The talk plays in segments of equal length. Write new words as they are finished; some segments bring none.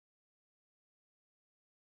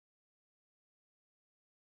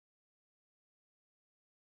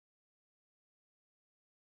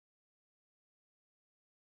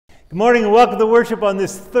Good morning and welcome to worship on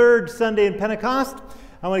this third Sunday in Pentecost.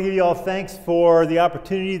 I want to give you all thanks for the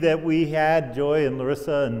opportunity that we had, Joy and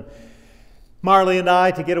Larissa and Marley and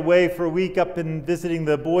I, to get away for a week up and visiting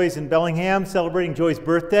the boys in Bellingham, celebrating Joy's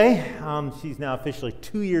birthday. She's now officially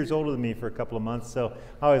 2 years older than me for a couple of months, so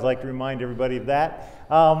I always like to remind everybody of that.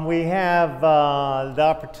 We have the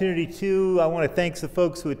opportunity to, I want to thank the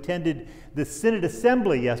folks who attended the Synod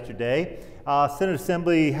Assembly yesterday. Synod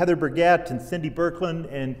Assembly, Heather Burgett and Cindy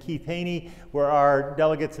Birkeland and Keith Haney were our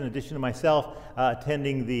delegates, in addition to myself,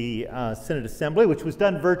 attending the Synod Assembly, which was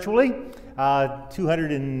done virtually.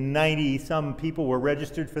 290 some people were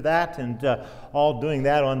registered for that, and all doing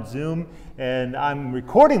that on Zoom. And I'm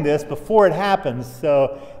recording this before it happens,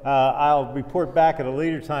 so I'll report back at a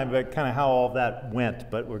later time about kind of how all that went,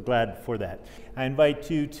 but we're glad for that. I invite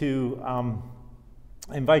you to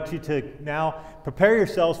now prepare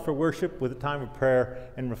yourselves for worship with a time of prayer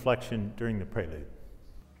and reflection during the prelude.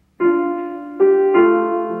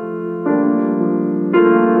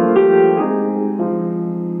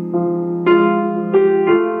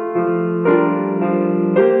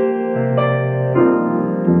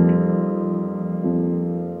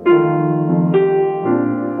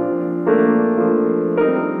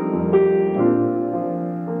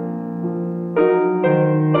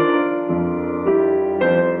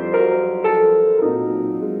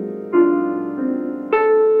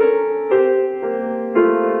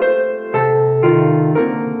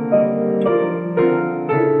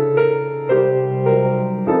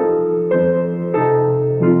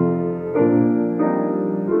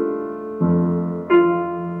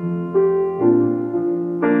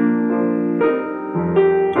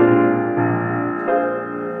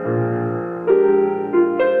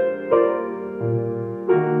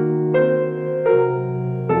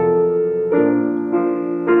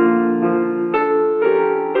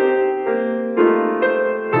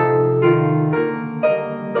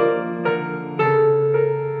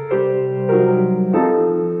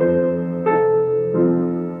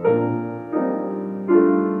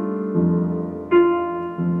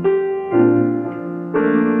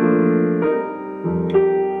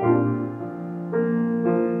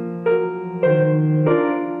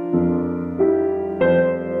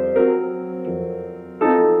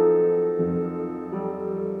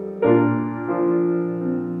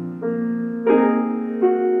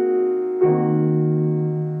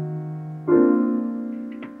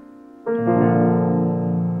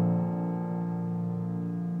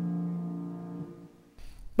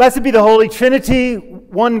 Blessed be the Holy Trinity,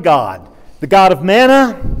 one God, the God of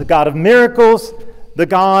manna, the God of miracles, the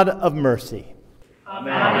God of mercy.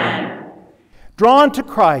 Amen. Drawn to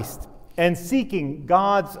Christ and seeking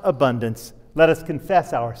God's abundance, let us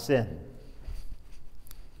confess our sin.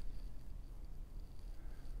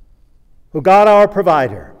 O God, our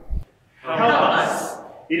provider, help us.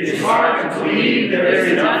 It is hard to believe there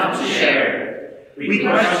is enough to share. We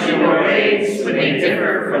question your ways when they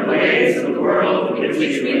differ from the ways of the world in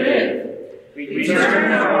which we live. We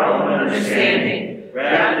turn to our own understanding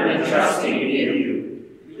rather than trusting in you.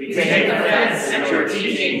 We take offense at your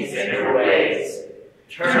teachings and your ways.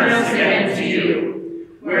 Turn us again to you.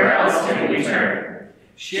 Where else can we turn?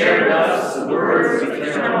 Share with us the words of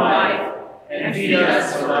eternal life and feed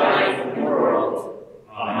us the life of the world.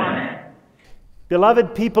 Amen.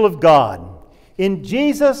 Beloved people of God, in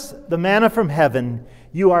Jesus, the manna from heaven,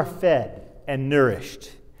 you are fed and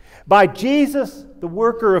nourished. By Jesus, the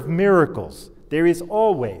worker of miracles, there is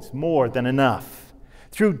always more than enough.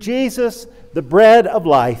 Through Jesus, the bread of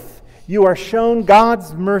life, you are shown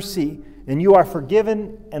God's mercy, and you are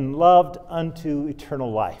forgiven and loved unto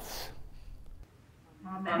eternal life.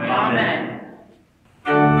 Amen.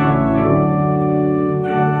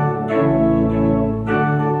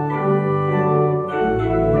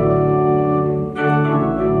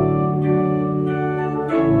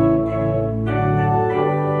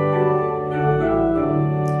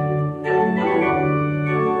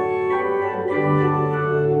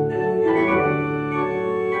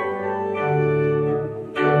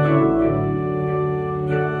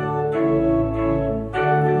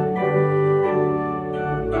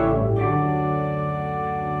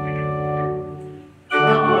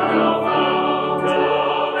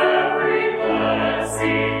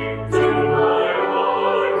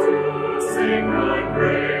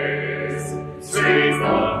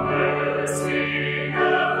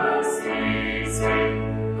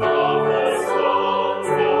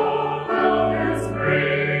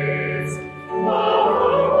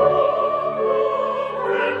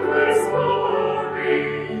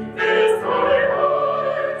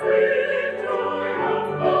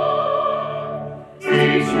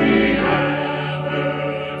 Teach me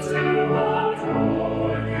ever to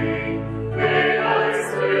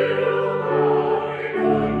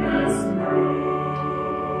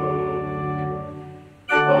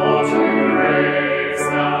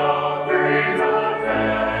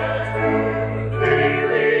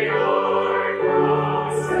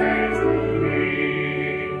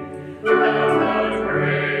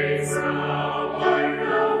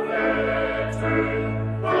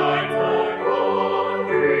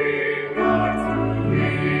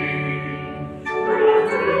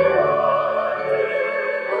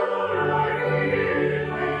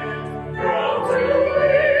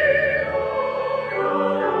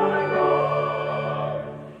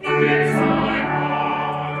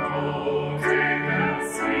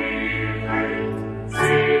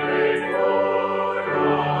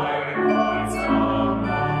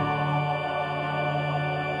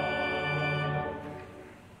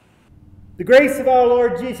The grace of our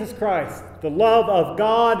Lord Jesus Christ, the love of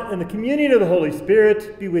God, and the communion of the Holy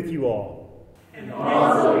Spirit be with you all. And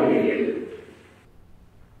also with you.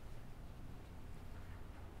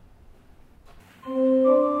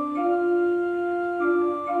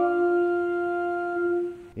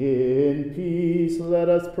 In peace, let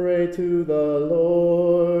us pray to the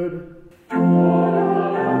Lord.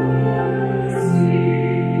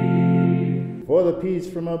 For the peace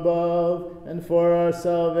from above and for our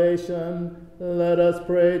salvation, let us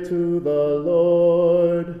pray to the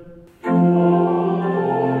Lord.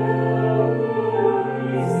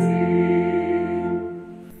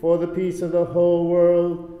 For the peace of the whole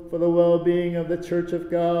world, for the well-being of the Church of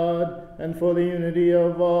God, and for the unity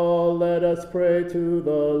of all, let us pray to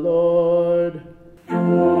the Lord.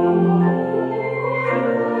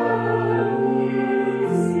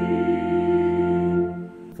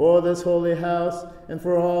 For this holy house, and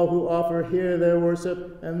for all who offer here their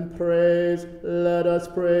worship and praise, let us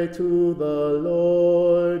pray to the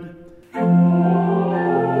Lord.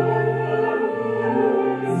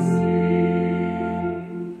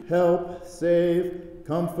 Help, save,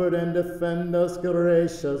 comfort, and defend us,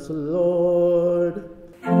 gracious Lord.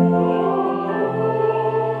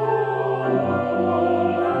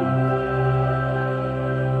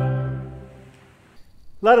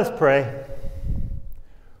 Let us pray.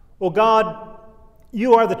 O God,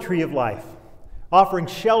 you are the tree of life, offering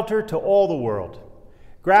shelter to all the world.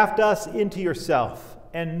 Graft us into yourself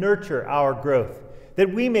and nurture our growth,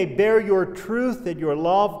 that we may bear your truth and your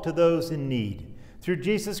love to those in need. Through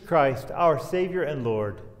Jesus Christ, our Savior and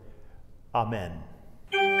Lord. Amen.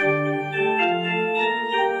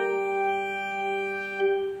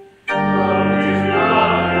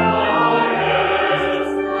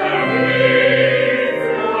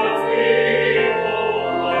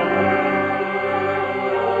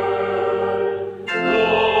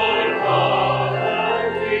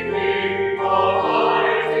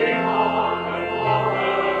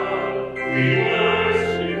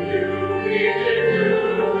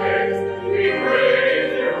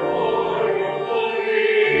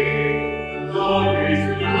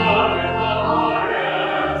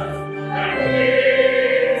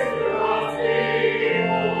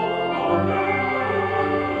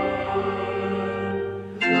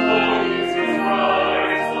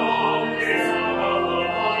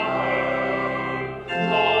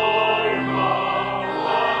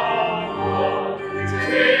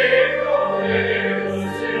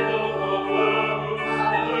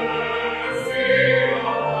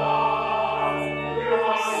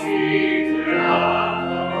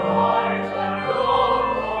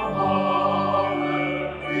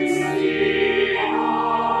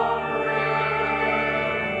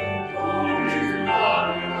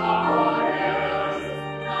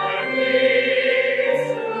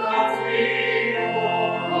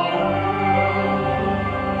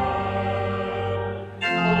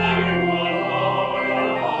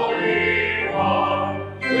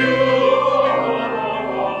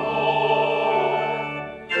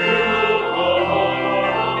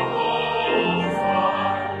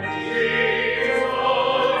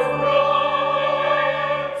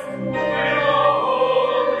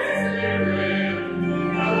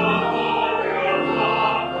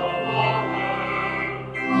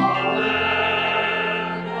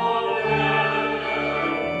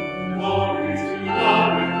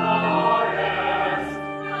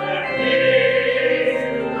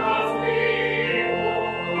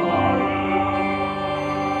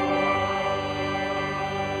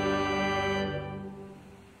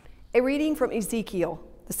 A reading from Ezekiel,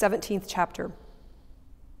 the 17th chapter.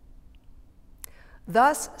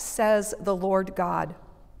 Thus says the Lord God,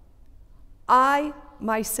 I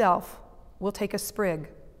myself will take a sprig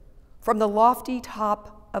from the lofty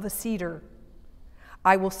top of a cedar.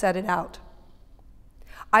 I will set it out.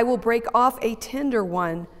 I will break off a tender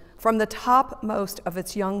one from the topmost of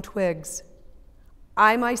its young twigs.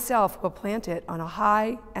 I myself will plant it on a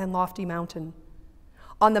high and lofty mountain.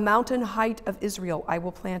 On the mountain height of Israel I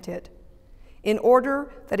will plant it, in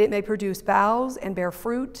order that it may produce boughs and bear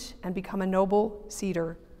fruit and become a noble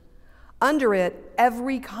cedar. Under it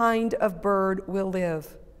every kind of bird will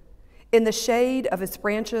live. In the shade of its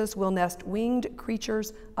branches will nest winged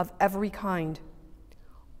creatures of every kind.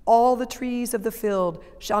 All the trees of the field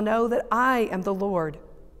shall know that I am the Lord.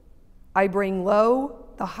 I bring low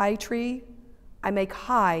the high tree, I make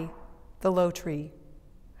high the low tree.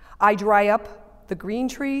 I dry up the green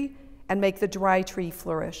tree and make the dry tree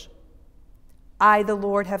flourish. I, the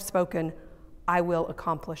Lord, have spoken. I will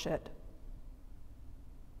accomplish it.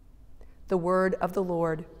 The word of the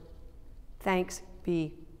Lord. Thanks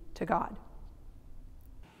be to God.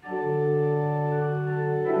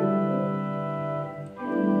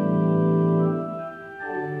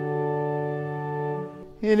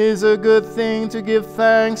 It is a good thing to give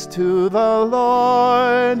thanks to the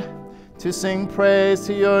Lord, to sing praise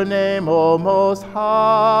to your name, O Most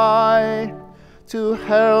High, to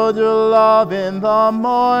herald your love in the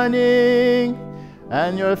morning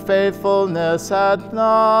and your faithfulness at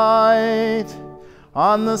night,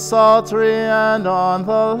 on the psaltery and on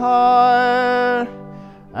the lyre,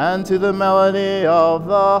 and to the melody of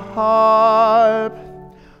the harp.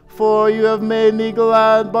 For you have made me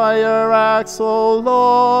glad by your acts, O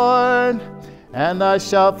Lord, and I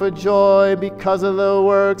shout for joy because of the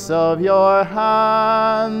works of your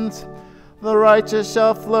hands. The righteous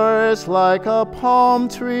shall flourish like a palm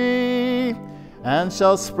tree, and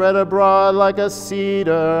shall spread abroad like a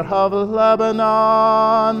cedar of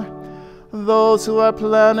Lebanon. Those who are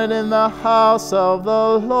planted in the house of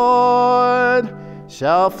the Lord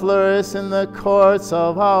shall flourish in the courts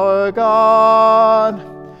of our God.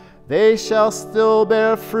 They shall still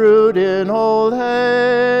bear fruit in old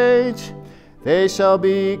age. They shall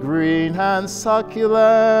be green and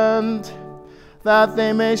succulent, that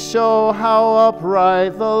they may show how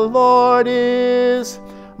upright the Lord is,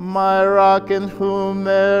 my rock in whom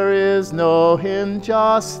there is no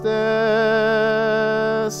injustice.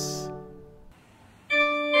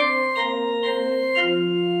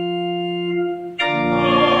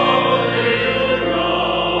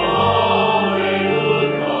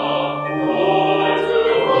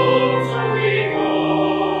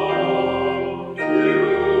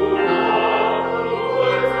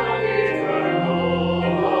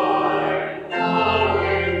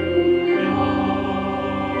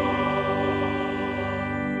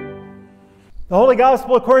 The Holy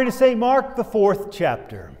Gospel according to St. Mark, the 4th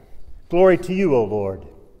chapter. Glory to you, O Lord.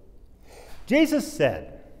 Jesus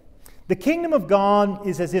said, "The kingdom of God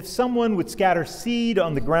is as if someone would scatter seed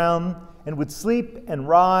on the ground and would sleep and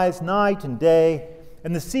rise night and day,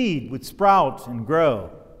 and the seed would sprout and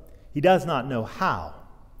grow. He does not know how.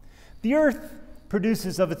 The earth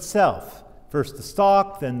produces of itself, first the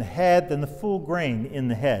stalk, then the head, then the full grain in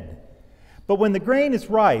the head. But when the grain is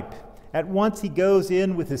ripe, at once he goes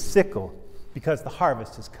in with his sickle, because the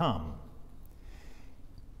harvest has come."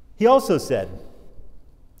 He also said,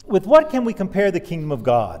 "With what can we compare the kingdom of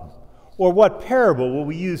God? Or what parable will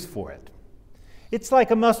we use for it? It's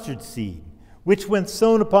like a mustard seed, which when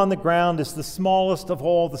sown upon the ground is the smallest of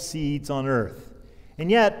all the seeds on earth.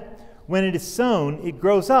 And yet, when it is sown, it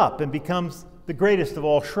grows up and becomes the greatest of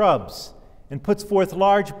all shrubs, and puts forth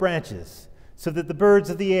large branches, so that the birds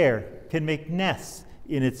of the air can make nests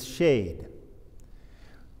in its shade."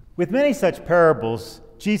 With many such parables,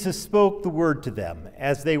 Jesus spoke the word to them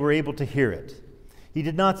as they were able to hear it. He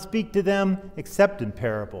did not speak to them except in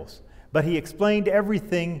parables, but he explained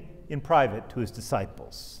everything in private to his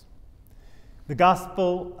disciples. The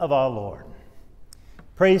Gospel of our Lord.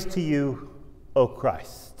 Praise to you, O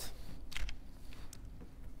Christ.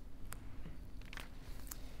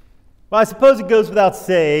 Well, I suppose it goes without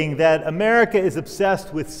saying that America is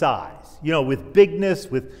obsessed with size. With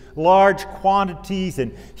bigness, with large quantities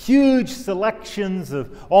and huge selections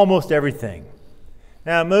of almost everything.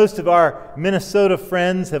 Now, most of our Minnesota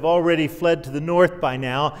friends have already fled to the north by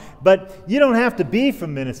now, but you don't have to be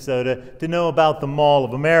from Minnesota to know about the Mall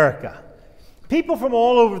of America. People from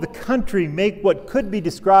all over the country make what could be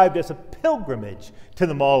described as a pilgrimage to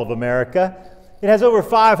the Mall of America. It has over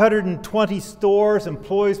 520 stores,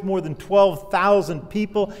 employs more than 12,000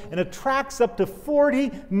 people, and attracts up to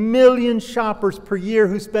 40 million shoppers per year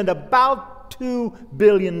who spend about $2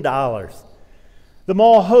 billion. The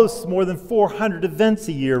mall hosts more than 400 events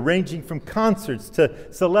a year, ranging from concerts to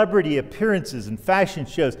celebrity appearances and fashion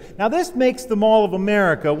shows. Now, this makes the Mall of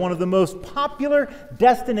America one of the most popular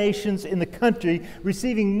destinations in the country,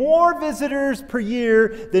 receiving more visitors per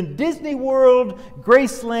year than Disney World,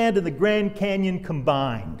 Graceland, and the Grand Canyon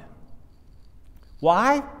combined.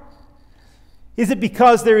 Why? Is it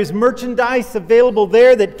because there is merchandise available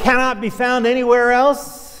there that cannot be found anywhere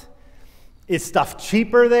else? Is stuff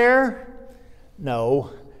cheaper there? No,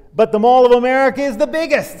 but the Mall of America is the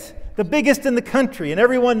biggest in the country, and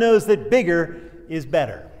everyone knows that bigger is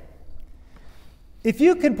better. If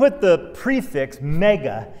you can put the prefix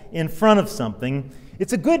mega in front of something,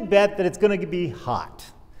 it's a good bet that it's going to be hot.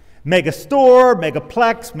 Mega store,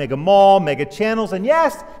 megaplex, mega mall, mega channels, and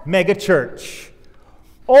yes, mega church.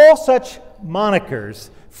 All such monikers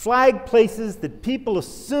flag places that people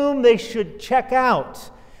assume they should check out.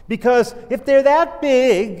 Because if they're that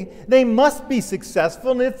big, they must be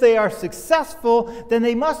successful, and if they are successful, then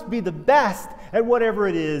they must be the best at whatever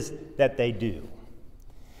it is that they do.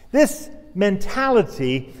 This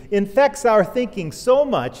mentality infects our thinking so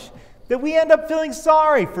much that we end up feeling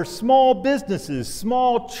sorry for small businesses,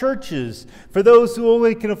 small churches, for those who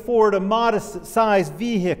only can afford a modest-sized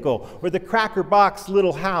vehicle or the cracker box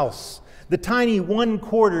little house, the tiny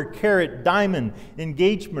 1/4 carat diamond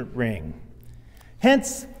engagement ring.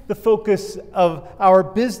 Hence, the focus of our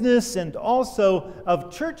business and also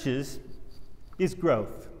of churches is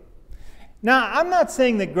growth. Now, I'm not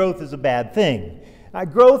saying that growth is a bad thing.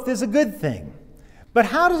 Growth is a good thing. But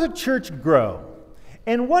how does a church grow?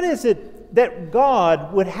 And what is it that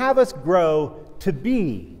God would have us grow to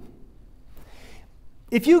be?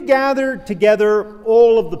 If you gather together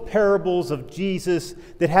all of the parables of Jesus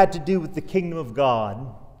that had to do with the kingdom of God,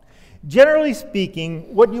 generally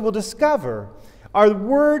speaking, what you will discover are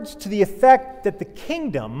words to the effect that the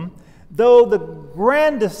kingdom, though the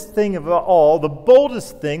grandest thing of all, the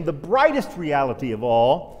boldest thing, the brightest reality of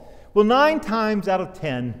all, will 9 times out of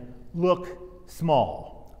 10 look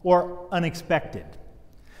small or unexpected.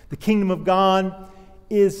 The kingdom of God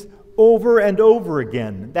is over and over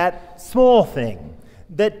again that small thing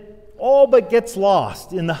that all but gets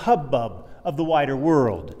lost in the hubbub of the wider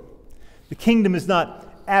world. The kingdom is not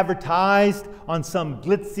advertised on some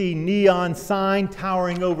glitzy neon sign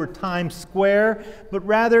towering over Times Square, but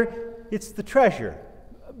rather it's the treasure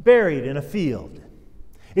buried in a field.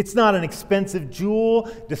 It's not an expensive jewel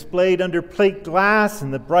displayed under plate glass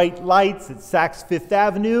and the bright lights at Saks Fifth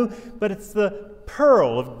Avenue, but it's the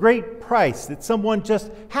pearl of great price that someone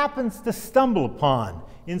just happens to stumble upon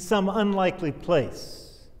in some unlikely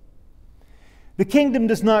place. The kingdom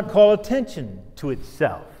does not call attention to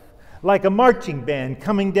itself, like a marching band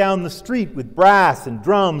coming down the street with brass and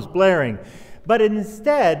drums blaring, but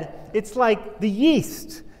instead it's like the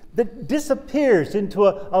yeast that disappears into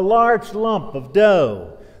a large lump of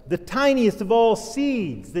dough, the tiniest of all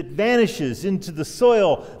seeds that vanishes into the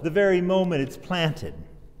soil the very moment it's planted.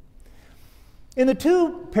 In the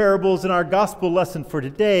 2 parables in our gospel lesson for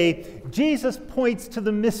today, Jesus points to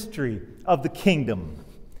the mystery of the kingdom.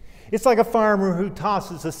 It's like a farmer who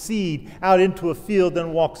tosses a seed out into a field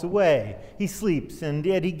and walks away. He sleeps and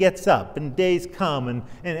yet he gets up, and days come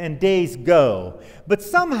and days go. But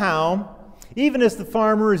somehow, even as the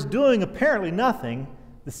farmer is doing apparently nothing,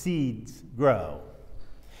 the seeds grow.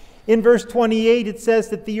 In verse 28, it says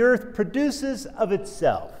that the earth produces of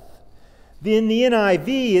itself. In the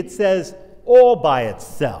NIV, it says, all by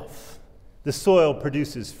itself, the soil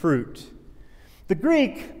produces fruit. The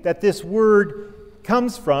Greek that this word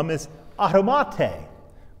comes from is automate,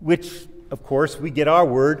 which, of course, we get our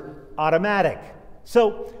word automatic.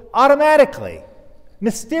 So, automatically,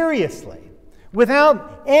 mysteriously,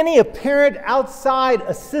 without any apparent outside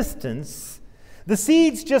assistance, the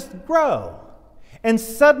seeds just grow. And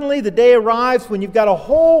suddenly the day arrives when you've got a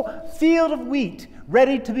whole field of wheat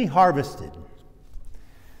ready to be harvested.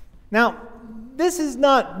 Now, this is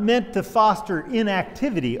not meant to foster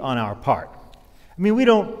inactivity on our part. I mean, we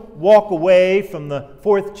don't walk away from the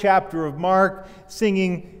 4th chapter of Mark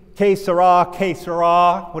singing, "Que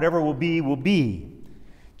sera, whatever will be, will be."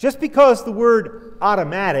 Just because the word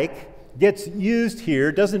automatic gets used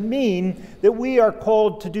here doesn't mean that we are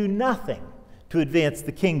called to do nothing to advance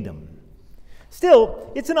the kingdom. Still,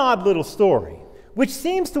 it's an odd little story, which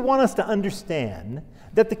seems to want us to understand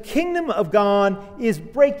that the kingdom of God is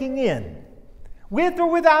breaking in. With or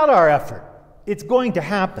without our effort, it's going to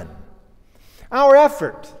happen. Our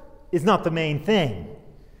effort is not the main thing.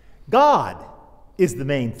 God is the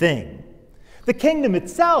main thing. The kingdom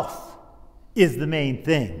itself is the main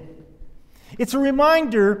thing. It's a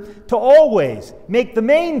reminder to always make the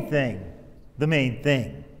main thing the main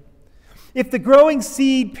thing. If the growing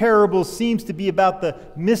seed parable seems to be about the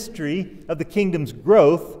mystery of the kingdom's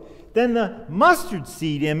growth, then the mustard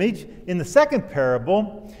seed image in the 2nd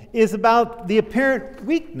parable is about the apparent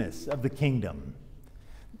weakness of the kingdom.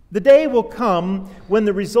 The day will come when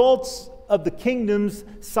the results of the kingdom's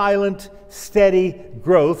silent, steady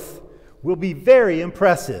growth will be very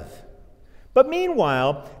impressive. But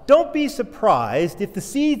meanwhile, don't be surprised if the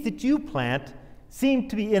seeds that you plant seem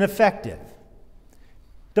to be ineffective.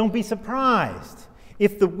 Don't be surprised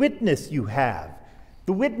if the witness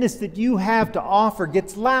that you have to offer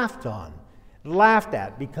gets laughed at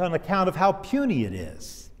on account of how puny it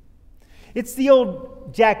is. It's the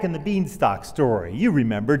old Jack and the Beanstalk story. You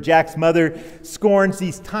remember, Jack's mother scorns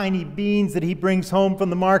these tiny beans that he brings home from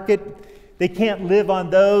the market. They can't live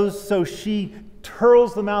on those, so she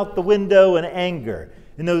hurls them out the window in anger.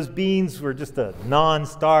 And those beans were just a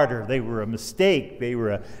non-starter. They were a mistake. They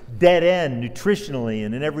were a dead end nutritionally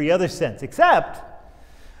and in every other sense, except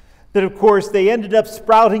that, of course, they ended up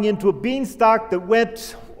sprouting into a beanstalk that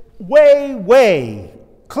went way, way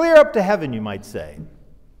clear up to heaven, you might say.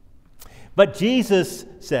 But Jesus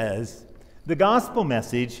says the gospel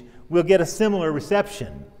message will get a similar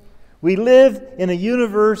reception. We live in a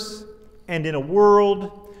universe and in a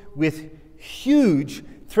world with huge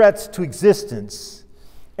threats to existence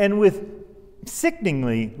and with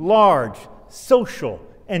sickeningly large social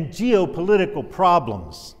and geopolitical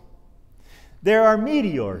problems. There are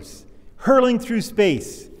meteors hurling through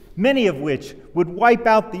space, many of which would wipe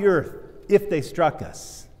out the earth if they struck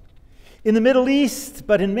us. In the Middle East,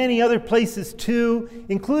 but in many other places too,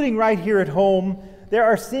 including right here at home, there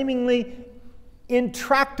are seemingly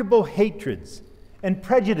intractable hatreds and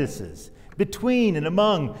prejudices between and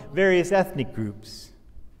among various ethnic groups.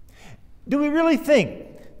 Do we really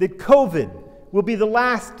think that COVID will be the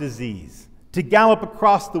last disease to gallop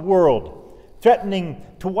across the world, threatening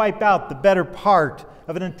to wipe out the better part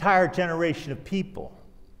of an entire generation of people?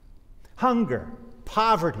 Hunger,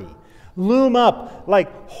 poverty loom up like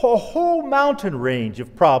a whole mountain range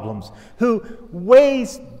of problems who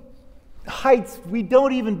weighs heights we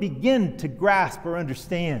don't even begin to grasp or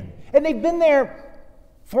understand. And they've been there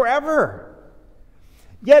forever.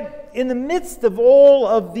 Yet, in the midst of all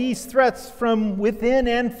of these threats from within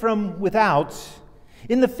and from without,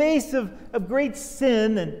 in the face of great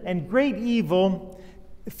sin and great evil,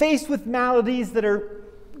 faced with maladies that are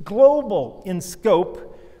global in scope,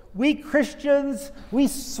 we Christians, we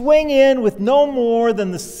swing in with no more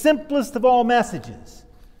than the simplest of all messages.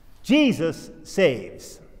 Jesus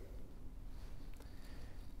saves.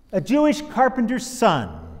 A Jewish carpenter's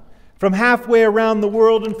son from halfway around the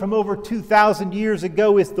world and from over 2,000 years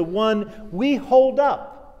ago is the one we hold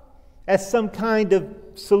up as some kind of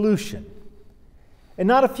solution. And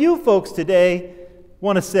not a few folks today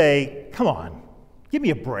want to say, come on, give me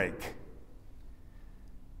a break.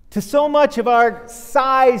 To so much of our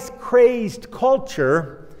size-crazed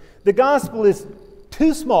culture, the gospel is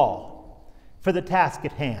too small for the task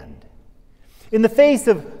at hand. In the face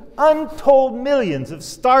of untold millions of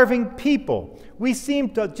starving people, we seem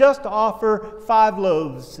to just offer 5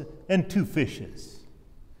 loaves and 2 fishes.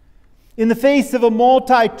 In the face of a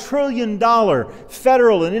multi-trillion-dollar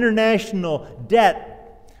federal and international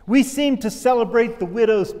debt, we seem to celebrate the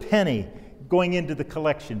widow's penny going into the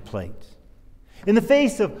collection plate. In the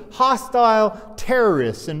face of hostile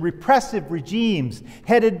terrorists and repressive regimes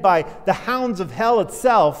headed by the hounds of hell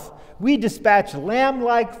itself, we dispatch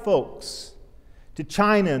lamb-like folks to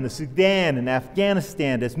China and the Sudan and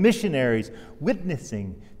Afghanistan as missionaries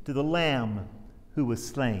witnessing to the Lamb who was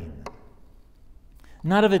slain.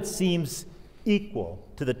 None of it seems equal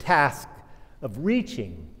to the task of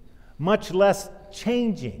reaching, much less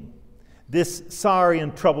changing, this sorry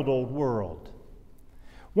and troubled old world.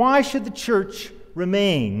 Why should the church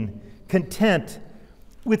remain content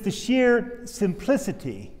with the sheer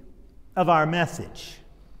simplicity of our message?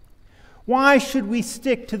 Why should we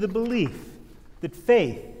stick to the belief that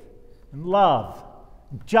faith and love,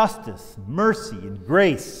 and justice, and mercy, and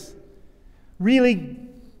grace really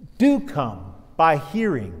do come by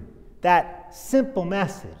hearing that simple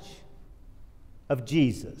message of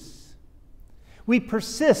Jesus? We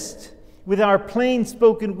persist with our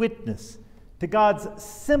plain-spoken witness to God's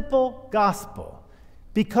simple gospel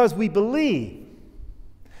because we believe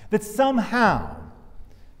that somehow,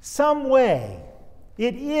 some way,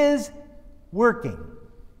 it is working.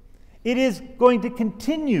 It is going to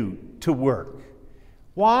continue to work.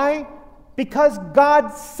 Why? Because God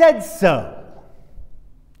said so.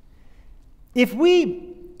 If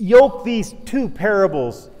we yoke these 2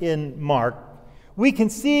 parables in Mark, we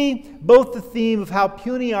can see both the theme of how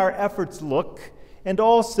puny our efforts look and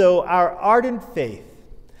also our ardent faith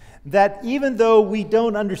that even though we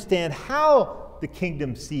don't understand how the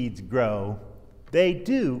kingdom seeds grow, they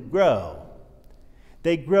do grow.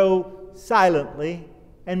 They grow silently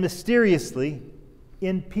and mysteriously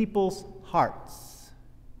in people's hearts.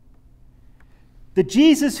 The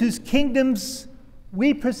Jesus whose kingdoms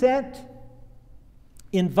we present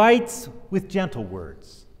invites with gentle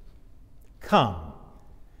words. Come,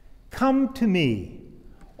 come to me,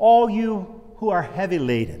 all you who are heavy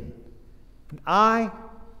laden, and I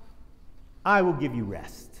will give you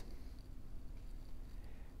rest.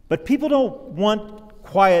 But people don't want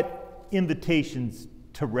quiet invitations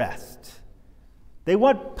to rest. They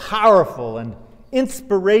want powerful and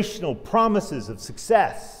inspirational promises of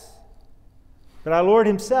success. But our Lord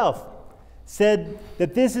himself said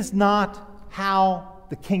that this is not how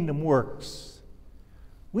the kingdom works.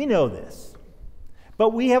 We know this,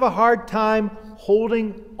 but we have a hard time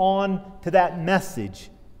holding on to that message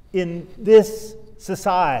in this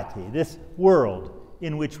society, this world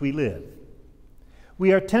in which we live.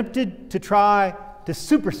 We are tempted to try to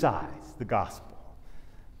supersize the gospel.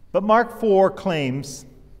 But Mark 4 claims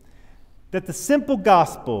that the simple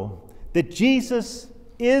gospel that Jesus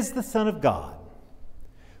is the Son of God,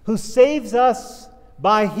 who saves us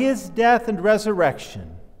by his death and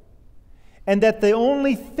resurrection, and that the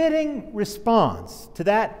only fitting response to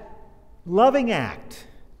that loving act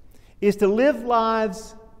is to live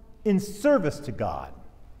lives in service to God,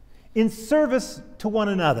 in service to one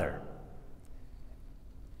another.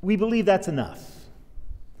 We believe that's enough.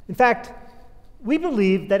 In fact, we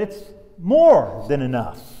believe that it's more than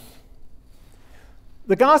enough.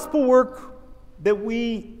 The gospel work that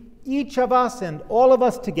we, each of us and all of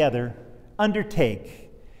us together, undertake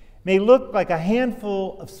may look like a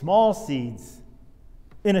handful of small seeds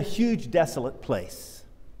in a huge desolate place.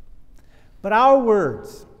 But our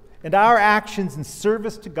words and our actions in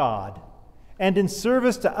service to God and in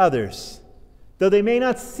service to others, though they may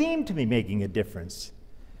not seem to be making a difference,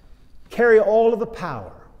 carry all of the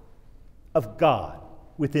power of God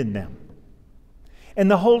within them. And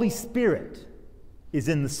the Holy Spirit is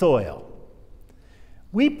in the soil.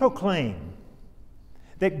 We proclaim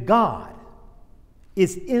that God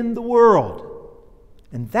is in the world.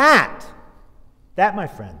 And that, my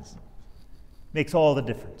friends, makes all the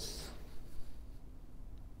difference.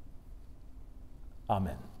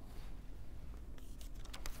 Amen.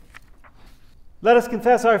 Let us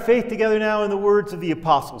confess our faith together now in the words of the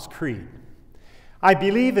Apostles' Creed. I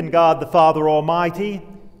believe in God the Father Almighty,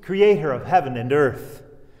 creator of heaven and earth.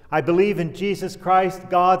 I believe in Jesus Christ,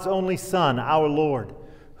 God's only Son, our Lord,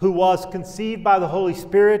 who was conceived by the Holy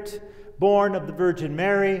Spirit, born of the Virgin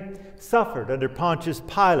Mary, suffered under Pontius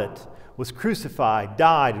Pilate, was crucified,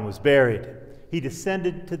 died, and was buried. He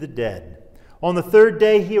descended to the dead. On the third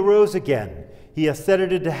day he arose again. He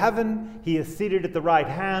ascended into heaven. He is seated at the right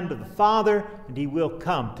hand of the Father, and he will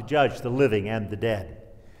come to judge the living and the dead.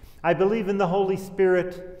 I believe in the Holy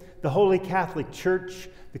Spirit, the Holy Catholic Church,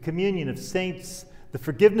 the communion of saints, the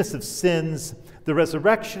forgiveness of sins, the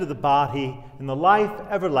resurrection of the body, and the life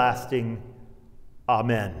everlasting.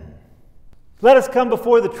 Amen. Let us come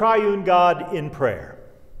before the triune God in prayer.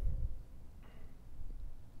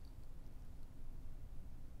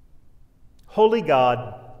 Holy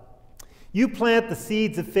God, you plant the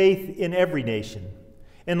seeds of faith in every nation.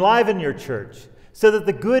 Enliven your church so that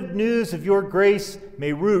the good news of your grace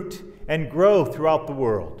may root and grow throughout the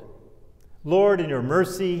world. Lord, in your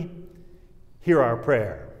mercy, hear our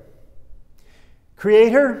prayer.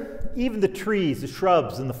 Creator, even the trees, the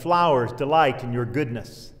shrubs, and the flowers delight in your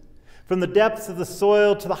goodness. From the depths of the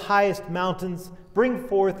soil to the highest mountains, bring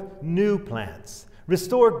forth new plants.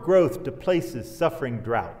 Restore growth to places suffering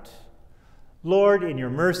drought. Lord, in your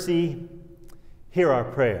mercy, hear our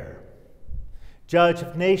prayer. Judge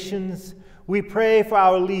of nations, we pray for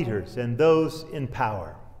our leaders and those in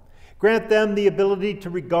power. Grant them the ability to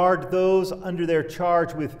regard those under their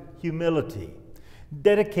charge with humility,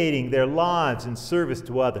 dedicating their lives in service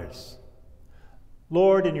to others.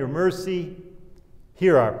 Lord, in your mercy,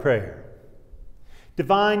 hear our prayer.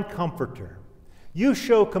 Divine Comforter, you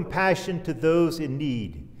show compassion to those in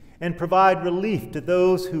need and provide relief to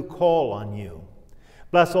those who call on you.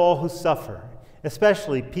 Bless all who suffer,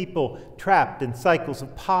 especially people trapped in cycles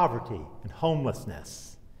of poverty and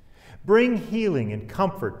homelessness. Bring healing and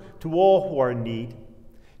comfort to all who are in need.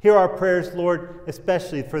 Hear our prayers, Lord,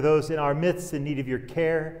 especially for those in our midst in need of your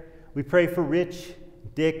care. We pray for Rich,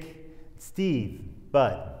 Dick, Steve,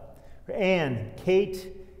 Bud, for Ann,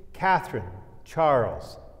 Kate, Catherine,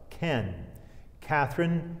 Charles, Ken,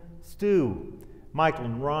 Catherine, Stu, Michael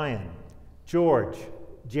and Ryan, George,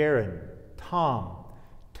 Jaron, Tom,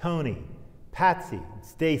 Tony, Patsy, and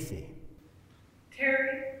Stacy.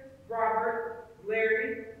 Terry, Robert,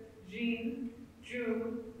 Larry, Jean,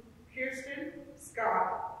 June, Kirsten,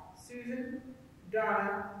 Scott, Susan,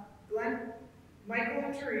 Donna, Glenn, Michael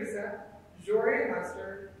and Teresa, Jory and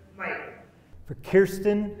Lester, Mike. For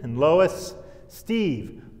Kirsten and Lois,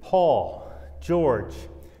 Steve, Paul, George,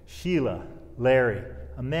 Sheila, Larry,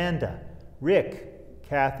 Amanda, Rick,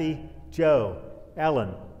 Kathy, Joe,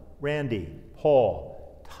 Ellen, Randy,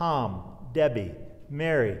 Paul, Tom, Debbie,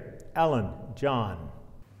 Mary, Ellen, John.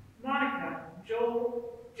 Monica,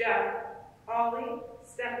 Joel, Jeff, Ollie,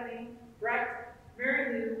 Stephanie, Brett,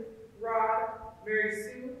 Mary Lou, Rod, Mary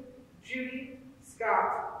Sue, Judy,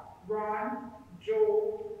 Scott, Ron,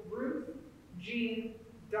 Joel, Ruth, Jean,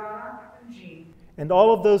 Donna, and Jean. And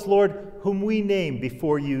all of those, Lord, whom we name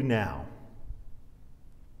before you now.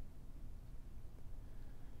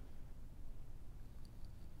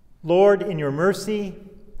 Lord, in your mercy,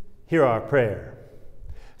 hear our prayer.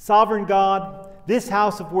 Sovereign God, this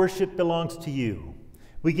house of worship belongs to you.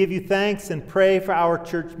 We give you thanks and pray for our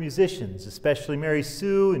church musicians, especially Mary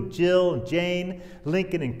Sue and Jill and Jane,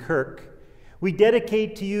 Lincoln and Kirk. We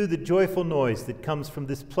dedicate to you the joyful noise that comes from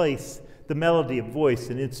this place, the melody of voice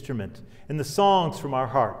and instrument, and the songs from our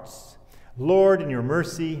hearts. Lord, in your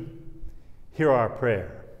mercy, hear our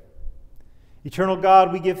prayer. Eternal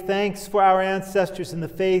God, we give thanks for our ancestors in the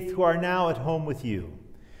faith who are now at home with you.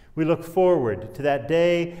 We look forward to that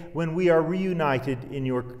day when we are reunited in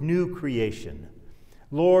your new creation.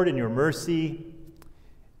 Lord, in your mercy,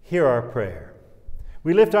 hear our prayer.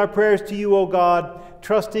 We lift our prayers to you, O God,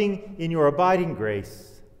 trusting in your abiding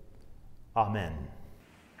grace. Amen.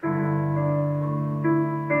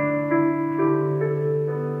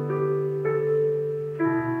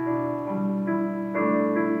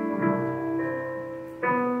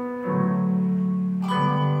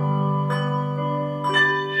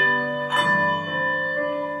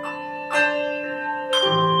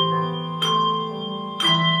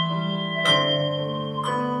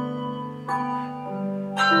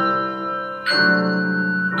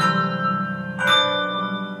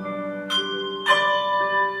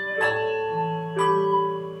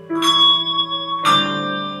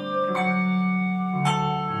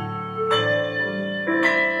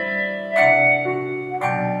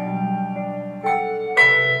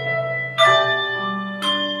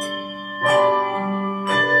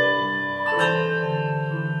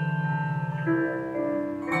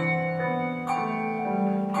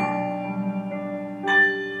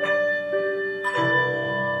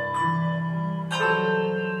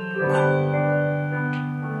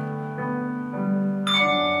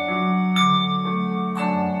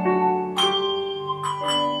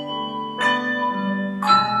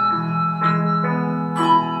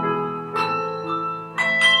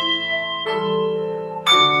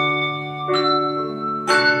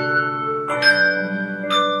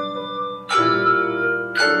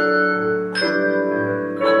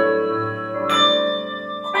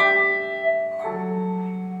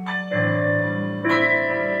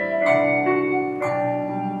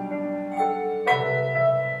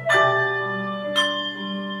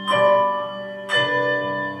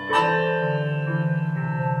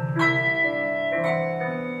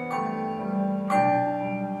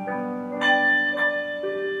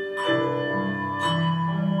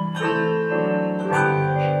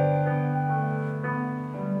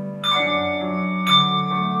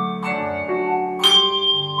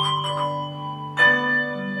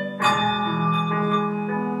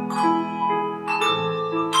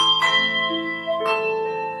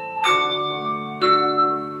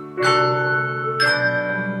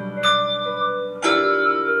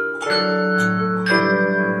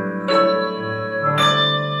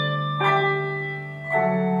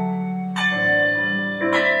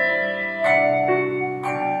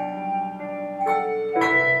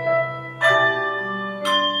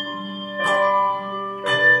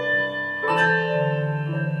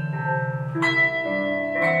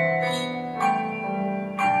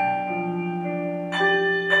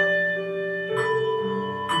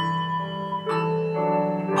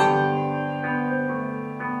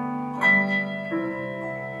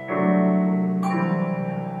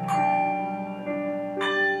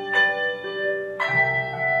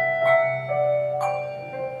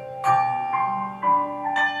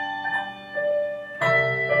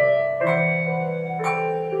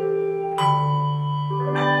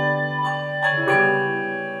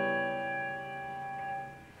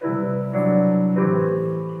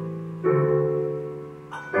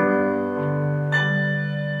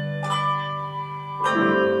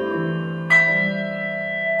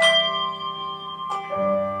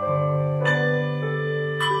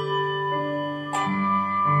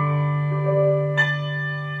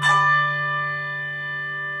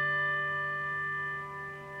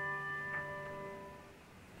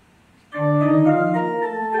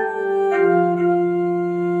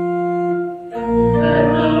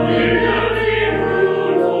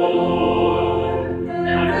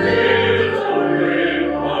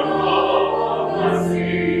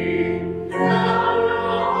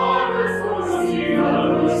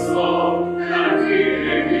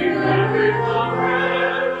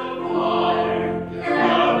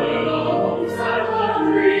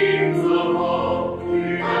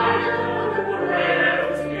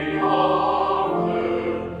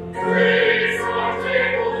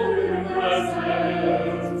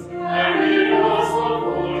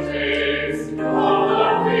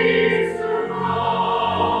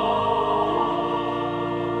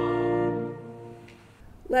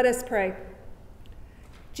 Let us pray.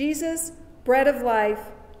 Jesus, bread of life,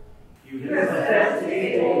 you have set the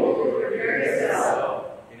table to prepare yourself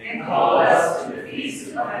and call us to the feast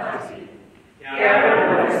of plenty.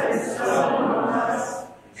 Gather what has been sown among us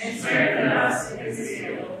and strengthen us in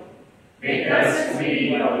zeal. Make us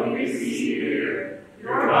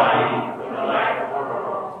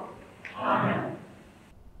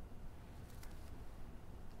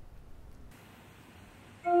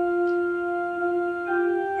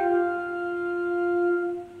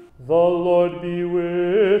The Lord be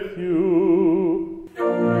with you.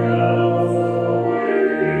 And also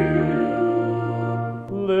with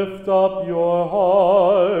you. Lift up your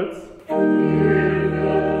hearts.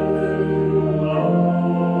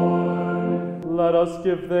 Let us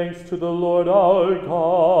give thanks to the Lord our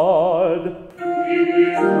God.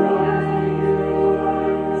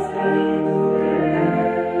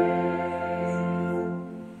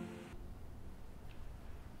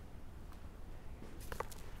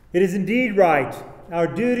 It is indeed right, our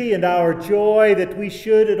duty and our joy, that we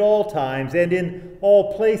should at all times and in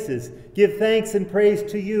all places give thanks and praise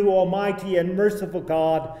to you, Almighty and merciful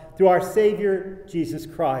God, through our Savior, Jesus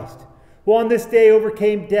Christ, who on this day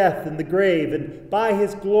overcame death and the grave, and by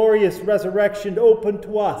his glorious resurrection opened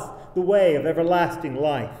to us the way of everlasting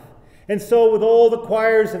life. And so with all the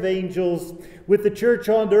choirs of angels, with the church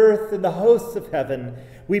on earth and the hosts of heaven,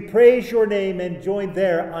 we praise your name and join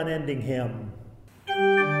their unending hymn.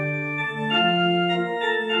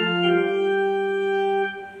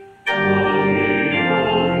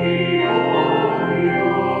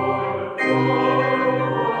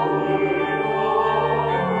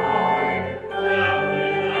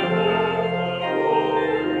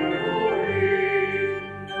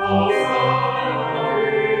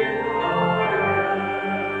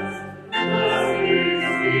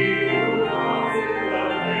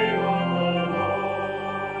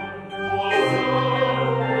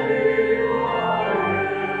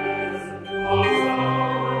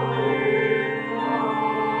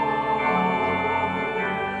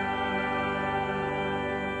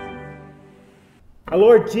 Our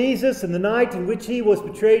Lord Jesus, in the night in which he was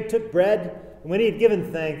betrayed, took bread, and when he had given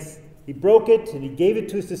thanks, he broke it, and he gave it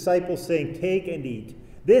to his disciples, saying, "Take and eat.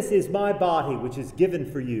 This is my body, which is given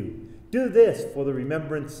for you. Do this for the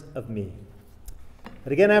remembrance of me."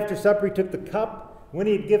 And again after supper he took the cup. When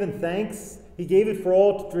he had given thanks, he gave it for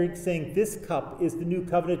all to drink, saying, "This cup is the new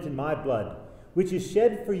covenant in my blood, which is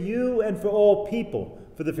shed for you and for all people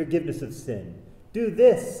for the forgiveness of sin. Do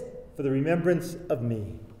this for the remembrance of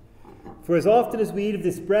me." For as often as we eat of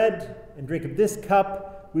this bread and drink of this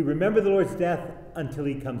cup, we remember the Lord's death until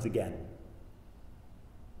he comes again.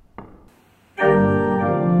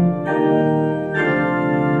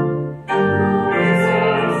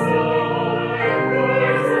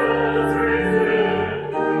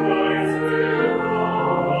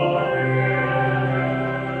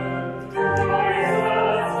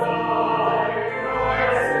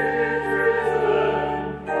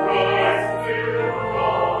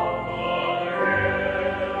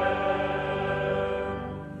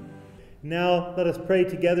 Now let us pray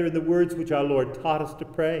together in the words which our Lord taught us to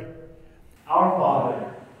pray. Our Father,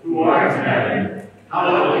 who art in heaven,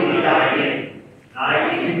 hallowed be thy name. Thy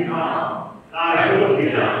kingdom come, thy will be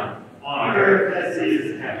done, on earth as it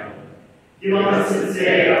is in heaven. Give us this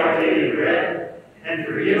day our daily bread, and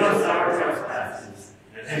forgive us our trespasses,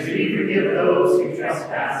 as we forgive those who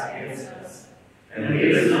trespass against us. And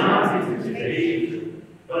lead us not into temptation,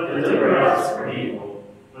 but deliver us from evil.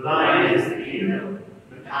 For thine is the kingdom,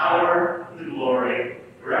 the power, and the glory,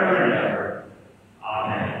 forever and ever.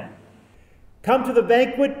 Amen. Come to the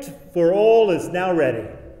banquet, for all is now ready.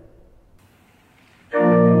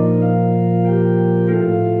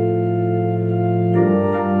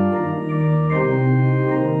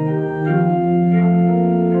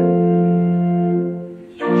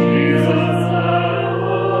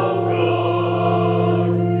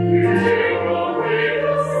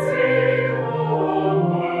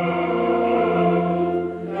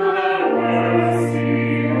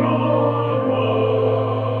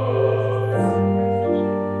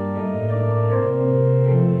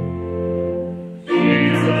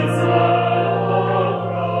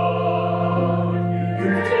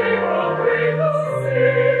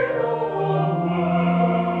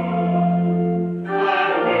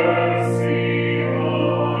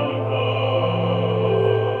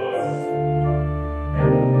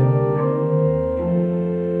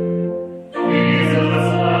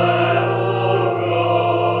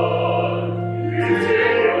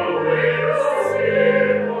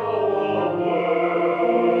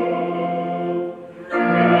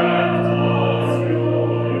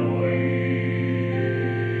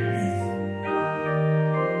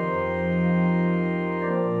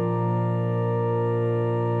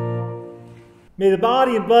 May the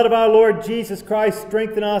body and blood of our Lord Jesus Christ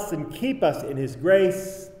strengthen us and keep us in his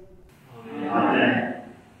grace. Amen.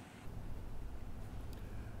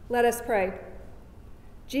 Let us pray.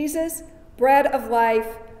 Jesus, bread of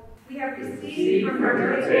life, We have received Receive from from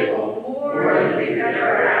your your table table more more than than we we could could ever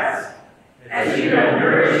ever ask. ask. As you have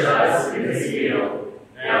nourished us in this meal,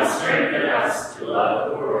 now strengthen us to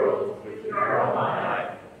love the world with your whole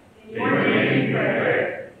life.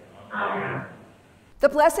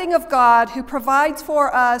 blessing of God, who provides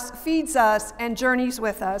for us, feeds us, and journeys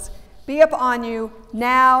with us, be upon you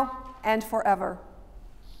now and forever.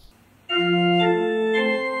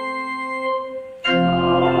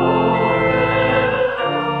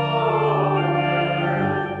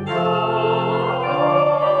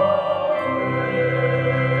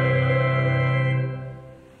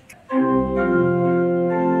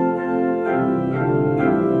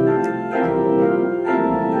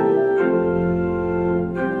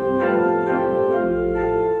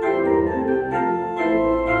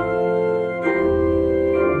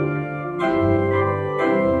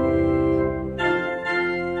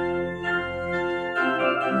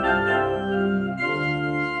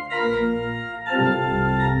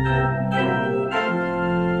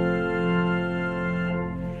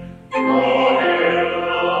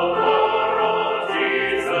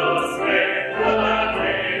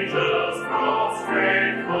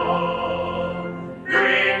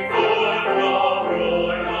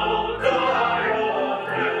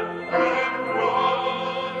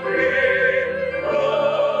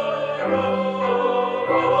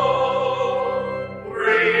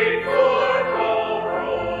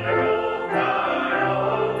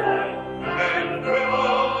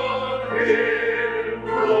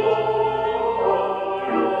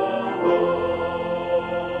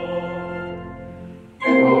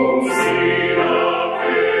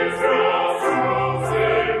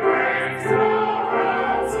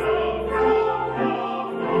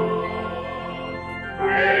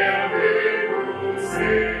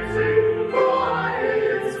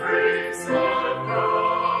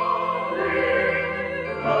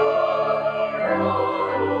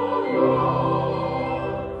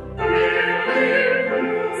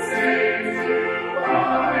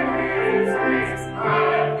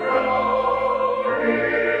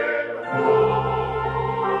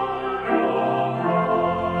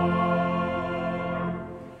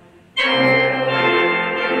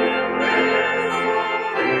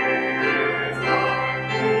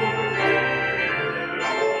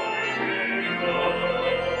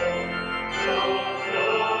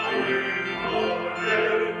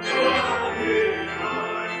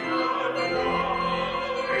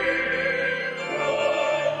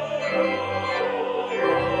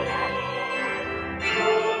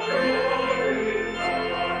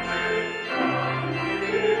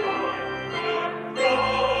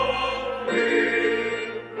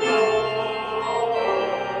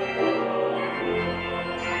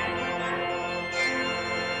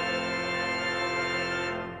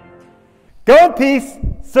 Go in peace,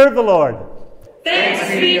 serve the Lord. Thanks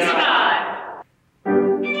be to God.